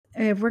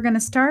We're going to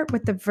start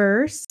with the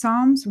verse,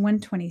 Psalms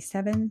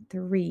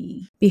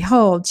 127:3.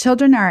 Behold,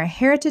 children are a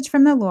heritage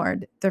from the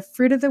Lord, the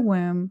fruit of the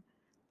womb,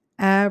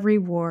 a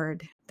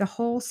reward. The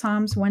whole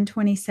Psalms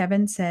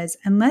 127 says,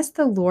 unless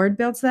the Lord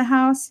builds the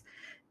house,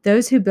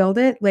 those who build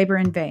it labor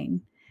in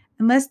vain.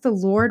 Unless the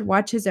Lord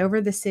watches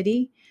over the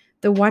city,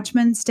 the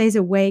watchman stays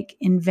awake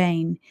in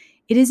vain.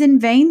 It is in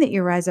vain that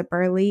you rise up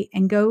early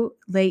and go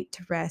late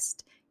to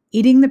rest,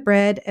 eating the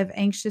bread of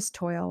anxious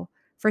toil,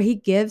 for he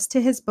gives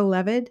to his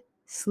beloved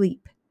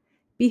sleep.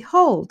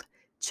 Behold,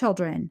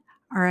 children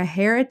are a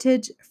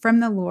heritage from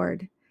the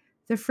Lord,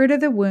 the fruit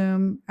of the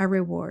womb a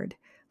reward.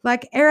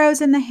 Like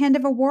arrows in the hand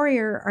of a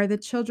warrior are the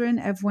children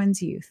of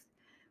one's youth.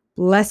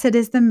 Blessed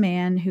is the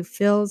man who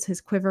fills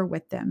his quiver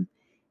with them.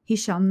 He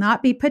shall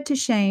not be put to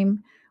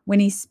shame when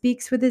he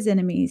speaks with his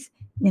enemies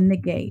in the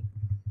gate.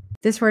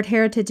 This word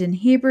heritage in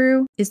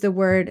Hebrew is the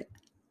word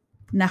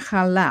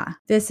nachala.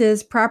 This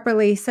is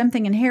properly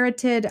something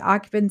inherited,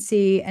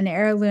 occupancy, an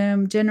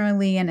heirloom,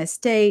 generally an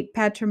estate,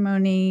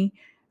 patrimony,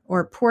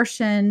 or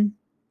portion.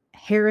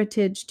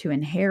 Heritage, to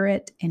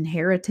inherit,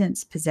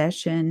 inheritance,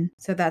 possession.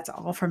 So that's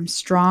all from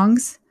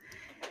Strong's.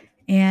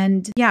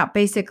 And yeah,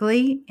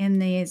 basically in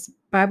these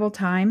Bible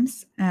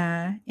times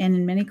and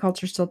in many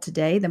cultures still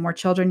today, the more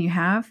children you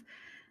have,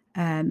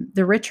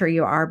 the richer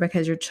you are,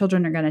 because your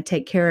children are going to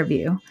take care of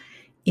you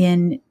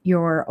in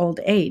your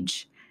old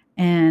age.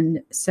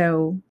 And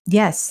so,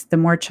 yes, the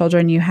more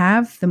children you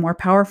have, the more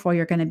powerful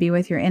you're going to be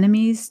with your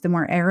enemies, the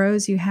more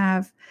arrows you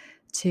have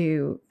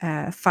to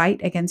fight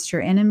against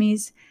your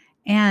enemies,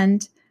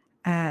 and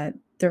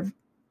the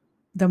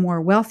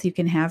more wealth you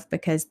can have,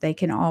 because they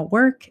can all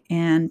work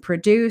and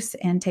produce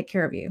and take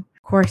care of you.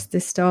 Of course,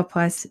 this still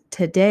applies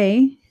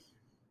today,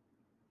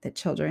 that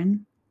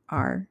children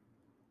are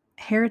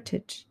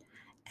heritage,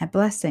 a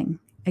blessing,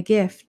 a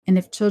gift. And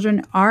if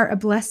children are a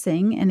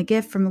blessing and a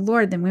gift from the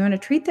Lord, then we want to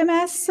treat them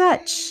as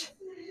such.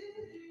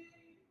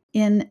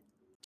 In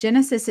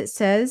Genesis, it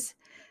says,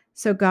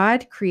 so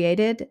God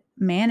created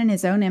man in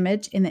his own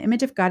image. In the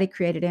image of God, he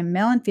created him.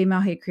 Male and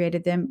female, he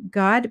created them.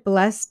 God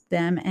blessed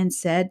them and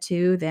said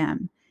to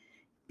them,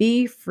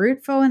 be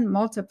fruitful and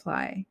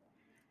multiply,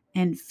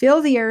 and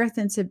fill the earth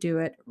and subdue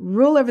it.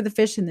 Rule over the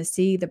fish in the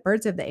sea, the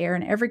birds of the air,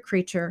 and every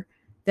creature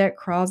that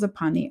crawls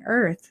upon the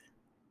earth.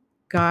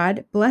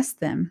 God blessed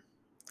them.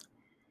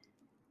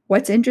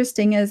 What's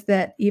interesting is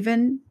that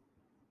even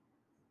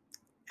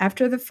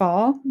after the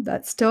fall,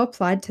 that still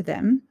applied to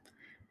them.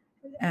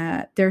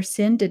 Their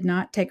sin did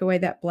not take away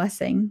that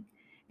blessing.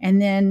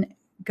 And then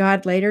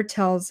God later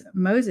tells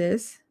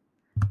Moses,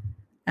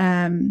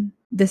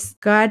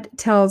 God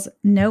tells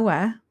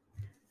Noah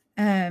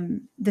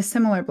the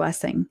similar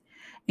blessing.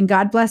 And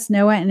God blessed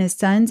Noah and his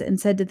sons and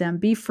said to them,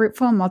 be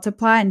fruitful and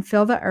multiply and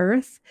fill the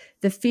earth.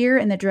 The fear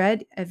and the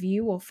dread of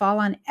you will fall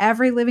on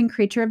every living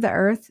creature of the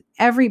earth,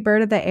 every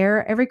bird of the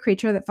air, every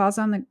creature that crawls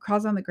on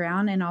the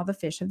ground, and all the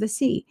fish of the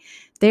sea.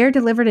 They are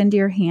delivered into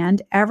your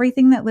hand.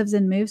 Everything that lives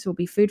and moves will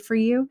be food for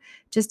you.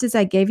 Just as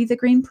I gave you the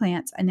green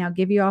plants, I now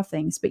give you all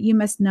things. But you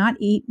must not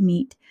eat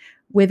meat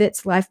with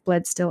its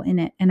lifeblood still in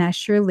it. And as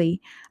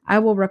surely I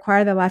will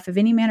require the life of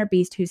any man or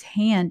beast whose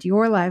hand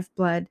your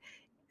lifeblood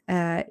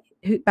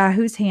by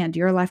whose hand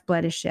your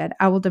lifeblood is shed.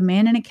 I will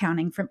demand an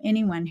accounting from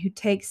anyone who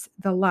takes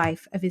the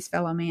life of his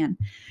fellow man.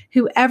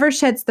 Whoever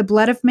sheds the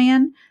blood of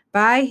man,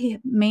 by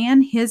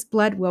man his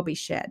blood will be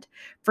shed.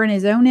 For in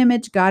his own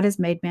image God has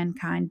made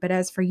mankind. But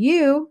as for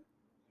you,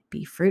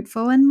 be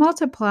fruitful and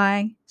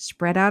multiply,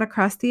 spread out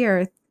across the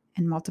earth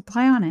and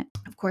multiply on it.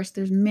 Of course,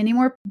 there's many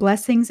more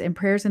blessings and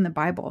prayers in the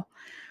Bible.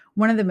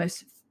 One of the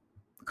most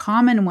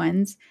common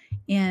ones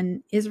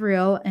in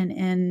Israel and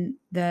in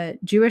the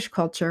Jewish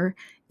culture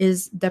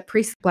is the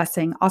priest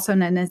blessing, also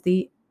known as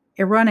the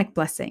Aaronic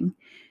blessing,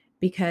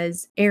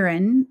 because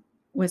Aaron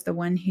was the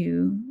one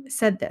who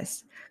said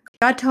this.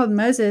 God told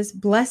Moses,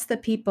 bless the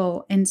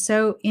people, and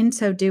so in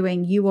so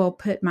doing, you will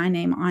put my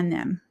name on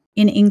them.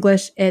 In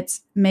English,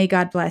 it's may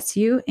God bless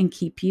you and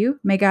keep you.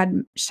 May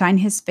God shine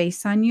his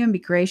face on you and be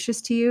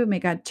gracious to you. May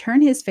God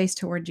turn his face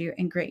toward you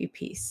and grant you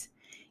peace.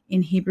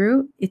 In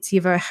Hebrew, it's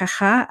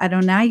Yivarechecha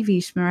Adonai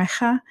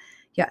v'yishmerecha,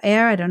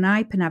 Ya'er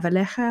Adonai panav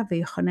alecha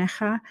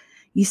v'yichonecha,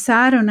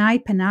 Yisa Adonai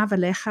panav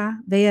alecha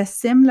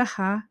v'yasim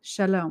lecha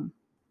shalom.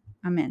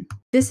 Amen.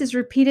 This is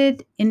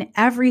repeated in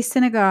every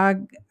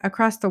synagogue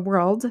across the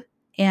world,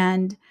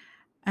 and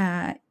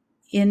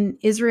in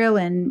Israel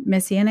and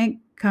Messianic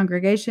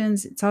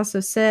congregations, it's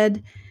also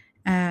said.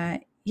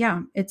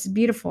 It's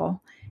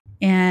beautiful.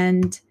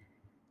 And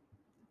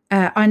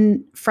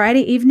on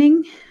Friday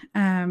evening,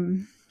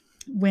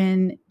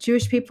 when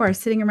Jewish people are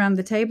sitting around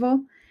the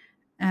table,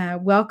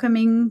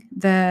 welcoming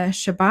the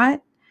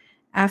Shabbat,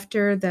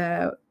 after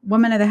the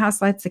woman of the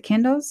house lights the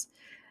candles,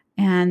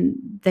 and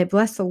they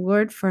bless the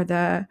Lord for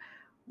the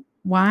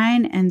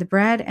wine and the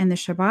bread and the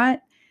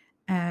Shabbat,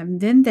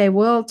 then they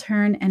will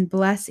turn and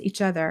bless each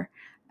other.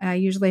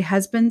 Usually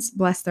husbands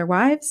bless their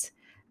wives,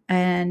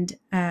 and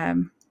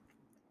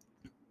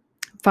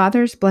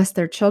fathers bless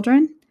their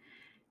children,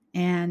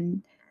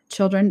 and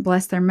children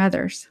bless their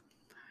mothers.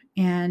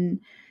 And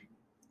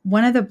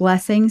one of the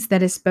blessings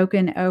that is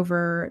spoken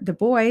over the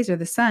boys or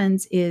the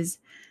sons is,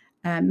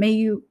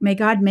 may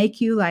God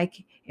make you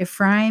like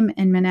Ephraim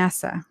and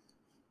Manasseh.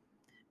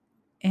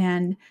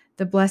 And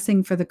the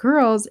blessing for the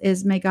girls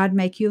is, may God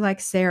make you like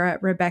Sarah,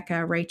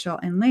 Rebecca, Rachel,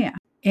 and Leah.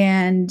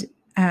 And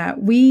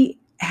we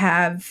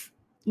have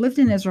lived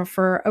in Israel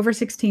for over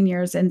 16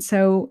 years. And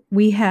so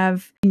we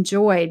have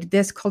enjoyed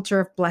this culture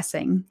of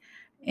blessing,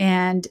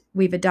 and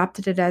we've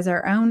adopted it as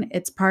our own.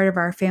 It's part of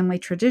our family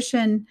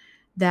tradition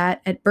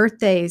that at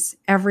birthdays,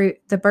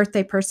 the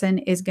birthday person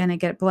is going to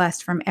get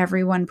blessed from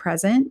everyone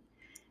present.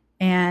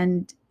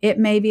 And it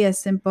may be as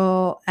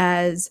simple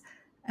as,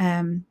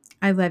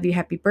 I love you,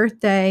 happy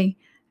birthday.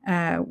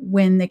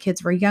 When the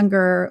kids were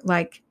younger,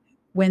 like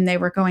when they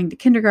were going to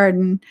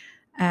kindergarten,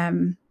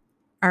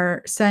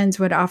 our sons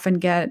would often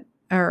get,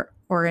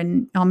 or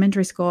in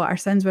elementary school, our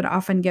sons would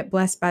often get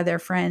blessed by their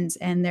friends,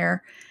 and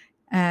their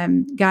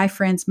guy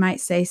friends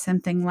might say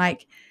something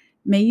like,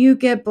 may you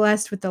get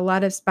blessed with a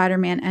lot of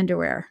Spider-Man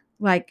underwear.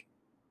 Like,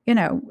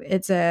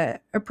 it's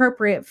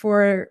appropriate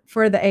for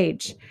the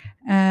age,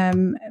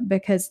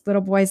 because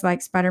little boys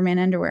like Spider-Man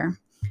underwear.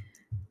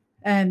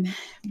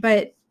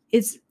 But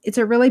it's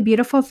a really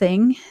beautiful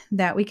thing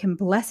that we can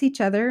bless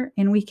each other,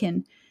 and we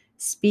can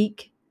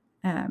speak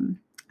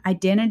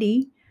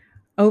identity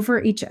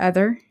over each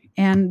other.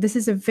 And this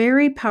is a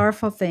very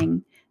powerful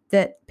thing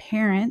that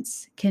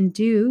parents can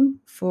do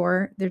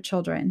for their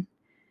children,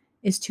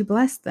 is to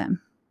bless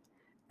them.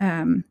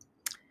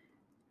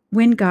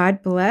 When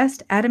God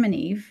blessed Adam and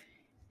Eve,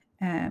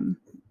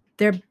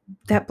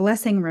 that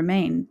blessing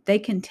remained. They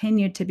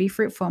continued to be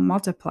fruitful and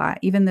multiply,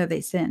 even though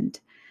they sinned.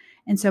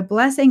 And so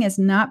blessing is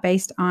not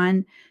based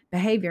on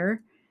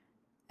behavior.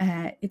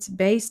 It's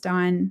based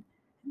on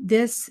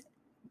this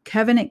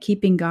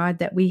covenant-keeping God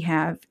that we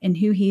have and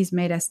who he's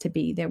made us to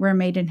be, that we're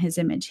made in his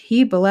image.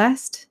 He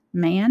blessed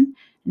man.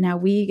 Now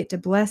we get to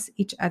bless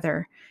each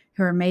other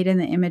who are made in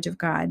the image of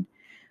God.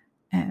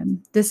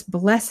 This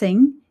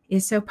blessing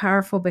is so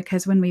powerful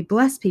because when we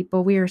bless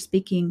people, we are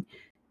speaking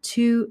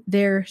to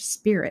their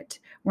spirit.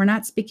 We're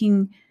not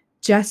speaking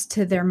just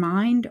to their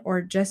mind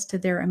or just to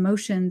their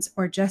emotions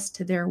or just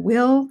to their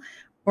will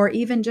or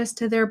even just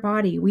to their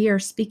body. We are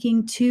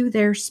speaking to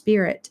their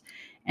spirit.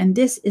 And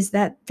this is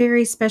that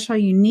very special,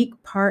 unique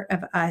part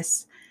of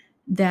us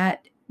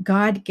that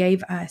God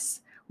gave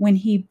us. When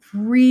he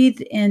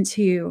breathed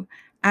into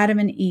Adam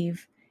and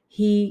Eve,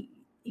 he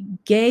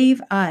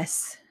gave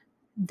us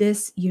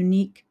this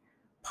unique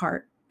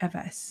part of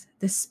us,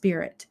 the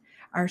spirit,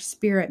 our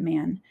spirit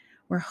man,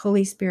 where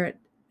Holy Spirit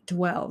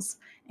dwells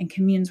and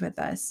communes with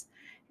us.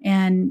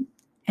 And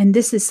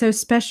this is so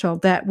special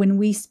that when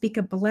we speak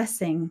a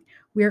blessing,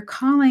 we're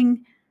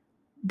calling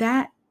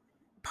that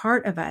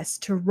part of us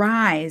to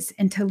rise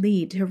and to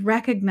lead, to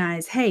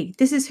recognize, hey,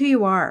 this is who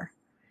you are.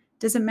 It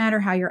doesn't matter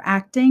how you're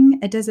acting.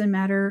 It doesn't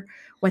matter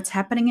what's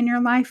happening in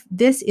your life.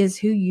 This is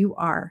who you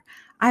are.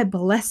 I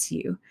bless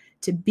you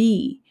to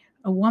be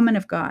a woman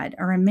of God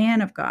or a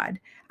man of God.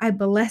 I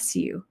bless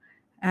you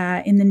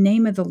in the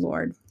name of the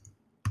Lord.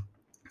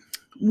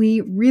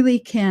 We really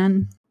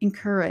can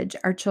encourage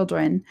our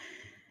children.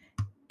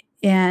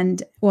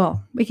 And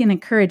we can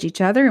encourage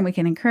each other and we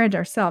can encourage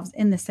ourselves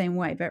in the same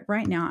way. But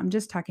right now, I'm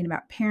just talking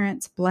about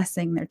parents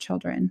blessing their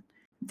children.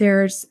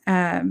 There's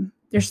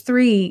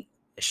 3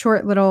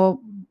 short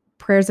little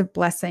prayers of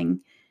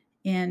blessing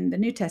in the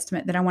New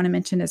Testament that I want to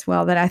mention as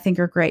well, that I think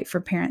are great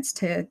for parents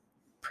to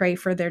pray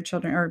for their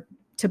children or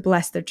to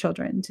bless their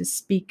children, to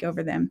speak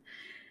over them.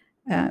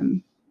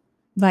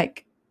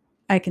 Like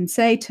I can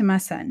say to my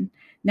son,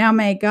 now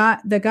may God,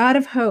 the God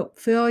of hope,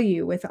 fill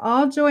you with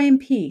all joy and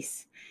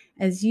peace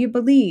as you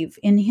believe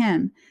in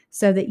him,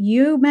 so that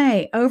you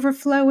may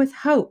overflow with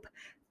hope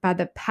by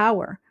the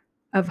power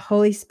of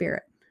Holy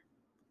Spirit.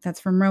 That's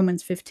from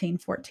Romans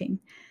 15:14.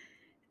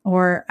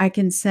 Or I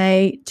can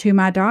say to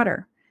my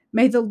daughter,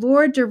 may the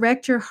Lord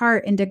direct your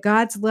heart into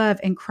God's love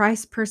and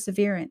Christ's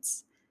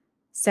perseverance.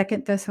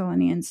 2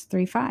 Thessalonians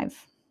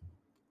 3:5.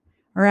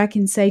 Or I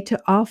can say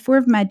to all 4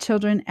 of my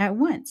children at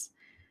once,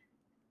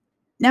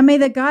 now may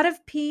the God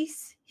of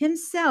peace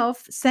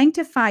himself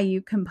sanctify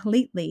you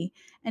completely,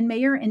 and may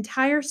your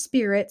entire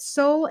spirit,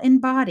 soul,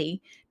 and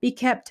body be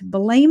kept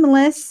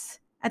blameless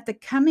at the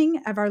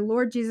coming of our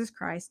Lord Jesus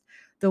Christ.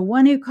 The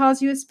one who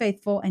calls you is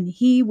faithful, and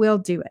he will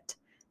do it.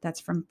 That's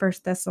from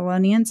 1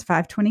 Thessalonians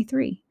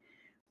 5:23.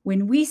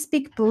 When we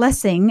speak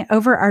blessing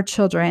over our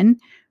children,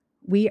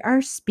 we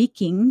are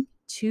speaking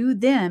to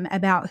them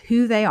about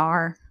who they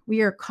are. We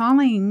are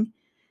calling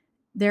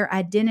their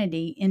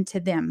identity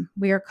into them.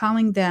 We are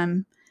calling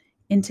them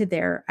into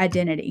their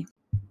identity.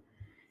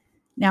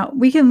 Now,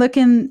 we can look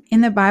in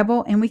the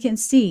Bible and we can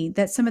see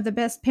that some of the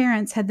best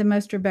parents had the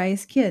most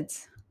rebellious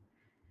kids.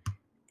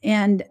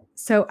 And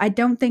so I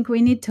don't think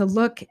we need to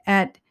look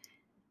at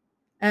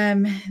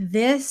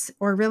this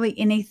or really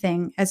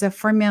anything as a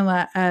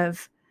formula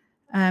of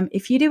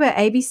if you do an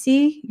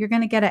ABC, you're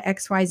going to get an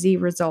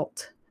XYZ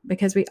result,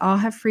 because we all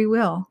have free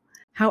will.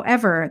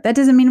 However, that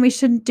doesn't mean we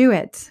shouldn't do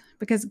it,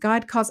 because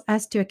God calls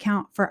us to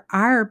account for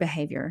our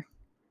behavior,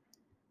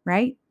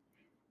 right?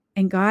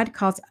 And God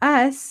calls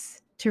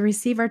us to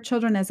receive our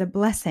children as a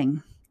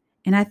blessing.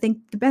 And I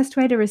think the best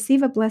way to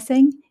receive a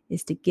blessing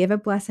is to give a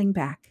blessing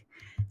back.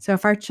 So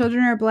if our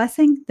children are a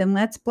blessing, then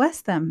let's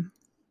bless them.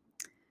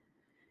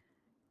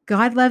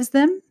 God loves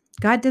them.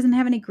 God doesn't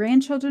have any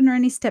grandchildren or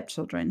any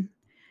stepchildren.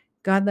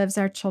 God loves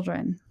our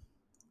children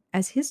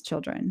as his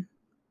children.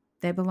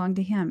 They belong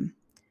to him.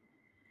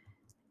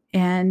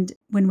 And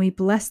when we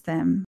bless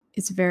them,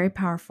 it's very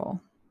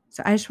powerful.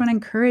 So I just want to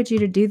encourage you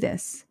to do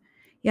this.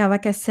 Yeah,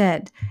 like I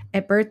said,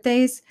 at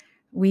birthdays,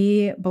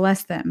 we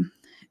bless them.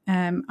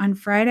 On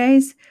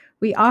Fridays,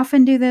 we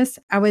often do this.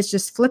 I was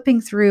just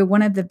flipping through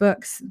one of the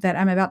books that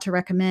I'm about to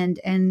recommend,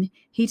 and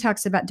he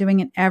talks about doing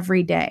it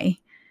every day.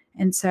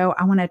 And so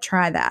I want to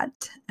try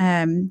that.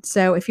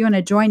 So if you want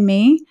to join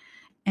me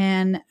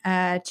and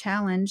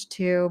challenge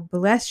to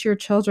bless your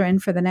children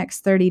for the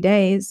next 30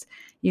 days,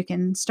 you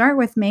can start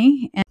with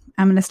me. And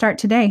I'm going to start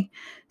today.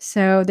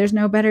 So there's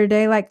no better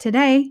day like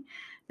today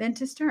than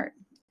to start.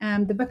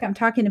 The book I'm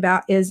talking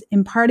about is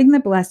Imparting the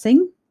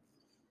Blessing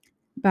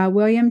by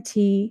William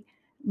T.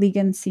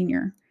 Ligon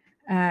Sr.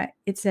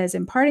 It says,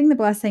 Imparting the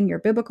Blessing, Your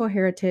Biblical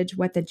Heritage,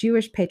 What the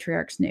Jewish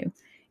Patriarchs Knew.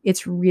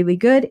 It's really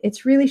good.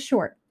 It's really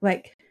short,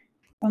 like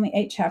only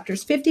 8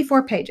 chapters,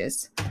 54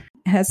 pages.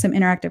 It has some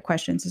interactive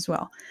questions as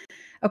well.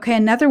 Okay,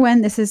 another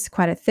one. This is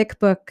quite a thick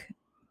book,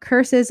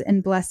 Curses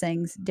and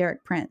Blessings,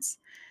 Derek Prince.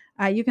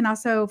 You can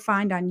also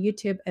find on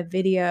YouTube a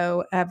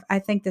video of, I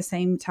think, the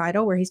same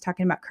title where he's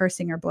talking about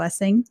cursing or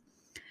blessing.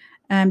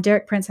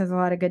 Derek Prince has a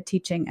lot of good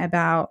teaching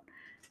about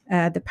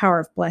the power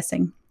of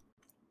blessing.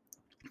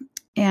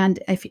 And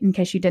in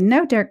case you didn't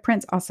know, Derek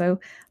Prince also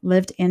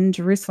lived in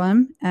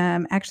Jerusalem,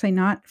 actually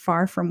not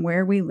far from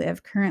where we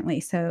live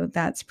currently. So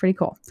that's pretty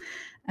cool.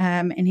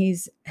 And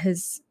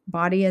his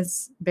body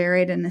is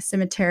buried in a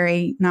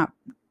cemetery, not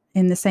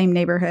in the same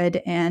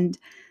neighborhood. And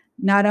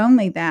not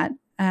only that,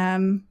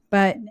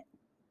 but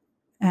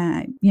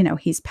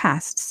he's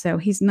passed, so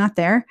he's not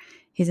there.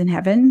 He's in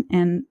heaven,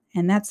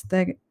 and that's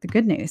the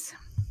good news.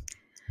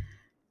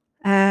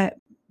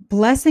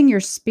 Blessing Your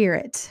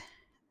Spirit.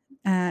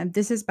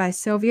 This is by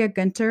Sylvia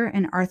Gunter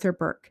and Arthur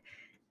Burke.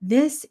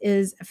 This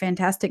is a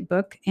fantastic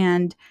book,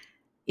 and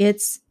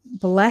it's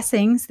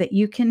blessings that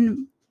you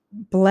can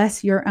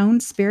bless your own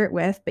spirit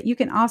with, but you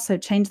can also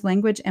change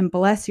language and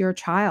bless your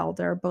child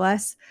or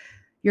bless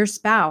your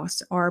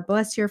spouse or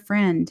bless your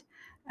friend.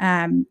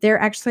 They're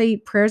actually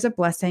prayers of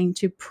blessing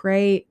to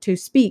pray, to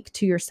speak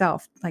to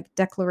yourself, like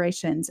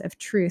declarations of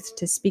truth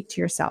to speak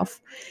to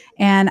yourself.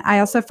 And I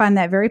also find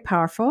that very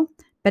powerful.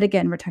 But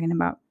again, we're talking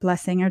about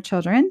blessing our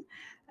children.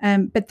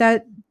 But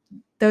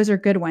those are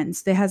good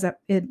ones.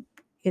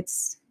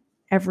 It's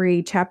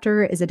every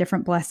chapter is a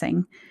different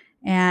blessing.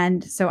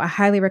 And so I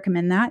highly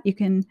recommend that. You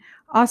can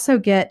also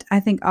get,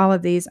 I think, all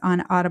of these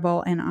on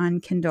Audible and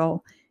on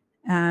Kindle,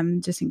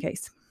 just in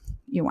case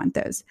you want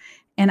those.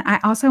 And I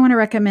also want to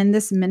recommend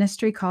this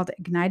ministry called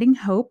Igniting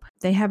Hope.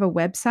 They have a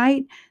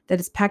website that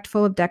is packed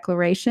full of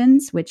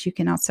declarations, which you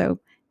can also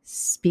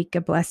speak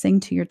a blessing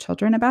to your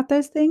children about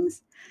those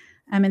things.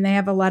 And they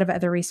have a lot of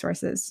other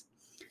resources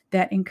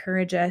that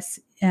encourage us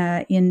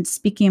in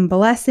speaking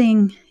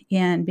blessing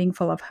and being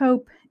full of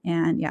hope.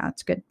 And yeah,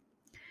 it's good.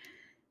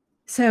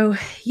 So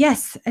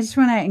yes, I just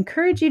want to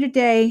encourage you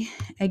today,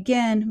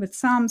 again, with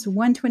Psalms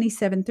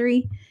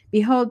 127:3.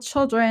 Behold,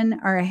 children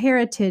are a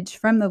heritage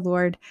from the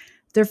Lord,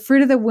 the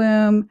fruit of the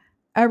womb,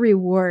 a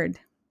reward.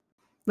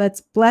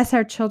 Let's bless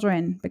our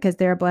children because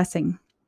they're a blessing.